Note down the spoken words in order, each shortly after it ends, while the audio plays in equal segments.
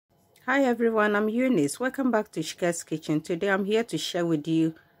Hi everyone, I'm Eunice. Welcome back to Shirmp's Kitchen. Today I'm here to share with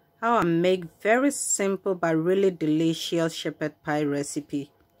you how I make very simple but really delicious shepherd pie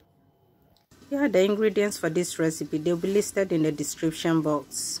recipe. Here are the ingredients for this recipe. They'll be listed in the description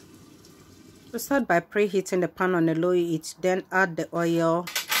box. So start by preheating the pan on a low heat, then add the oil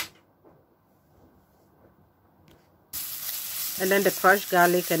and then the crushed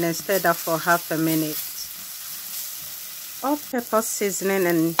garlic, and then stir that for half a minute. All pepper seasoning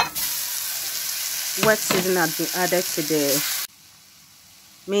and wet seasoning have been added to the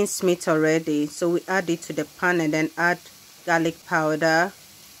minced meat already, so we add it to the pan and then add garlic powder,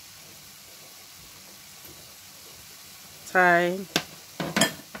 thyme,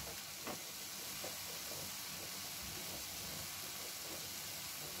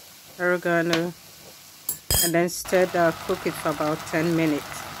 oregano, and then stir that, cook it for about 10 minutes.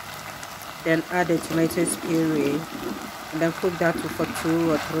 Then add the tomato puree and then cook that for 2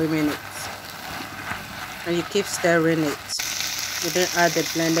 or 3 minutes. And you keep stirring it. You then add the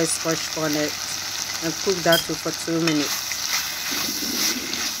blended scotch bonnet and cook that for 2 minutes.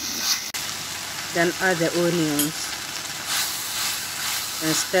 Then add the onions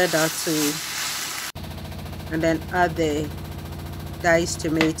and stir that too. And then add the diced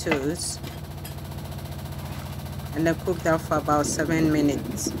tomatoes and then cook that for about 7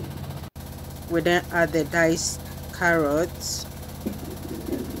 minutes. We then add the diced carrots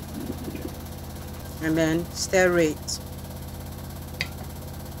and then stir it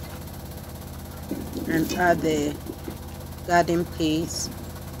and add the garden peas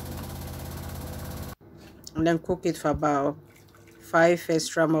and then cook it for about 5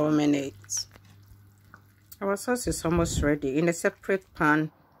 extra more minutes. Our sauce is almost ready. In a separate pan,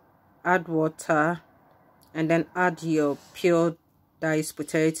 add water and then add your pure diced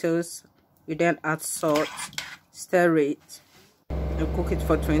potatoes. You then add salt, stir it and cook it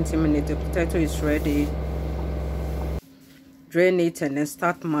for 20 minutes. The potato is ready. Drain it and then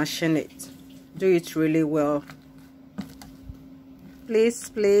start mashing it. Do it really well. Please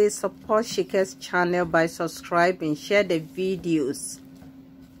support Shirmp's channel by subscribing, share the videos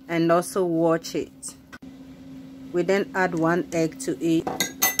and also watch it. We then add 1 egg to it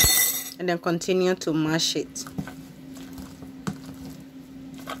and then continue to mash it.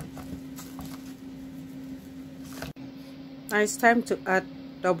 Now it's time to add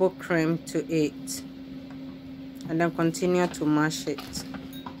double cream to it and then continue to mash it.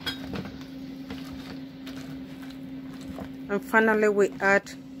 And finally we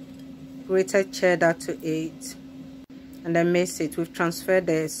add grated cheddar to it and then mix it. We've transferred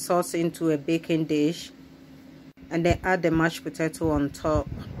the sauce into a baking dish and then add the mashed potato on top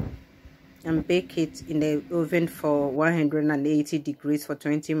and bake it in the oven for 180 degrees for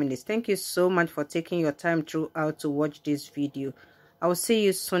 20 minutes. Thank you so much for taking your time throughout to watch this video. I will see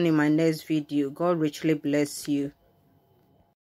you soon in my next video. God richly bless you.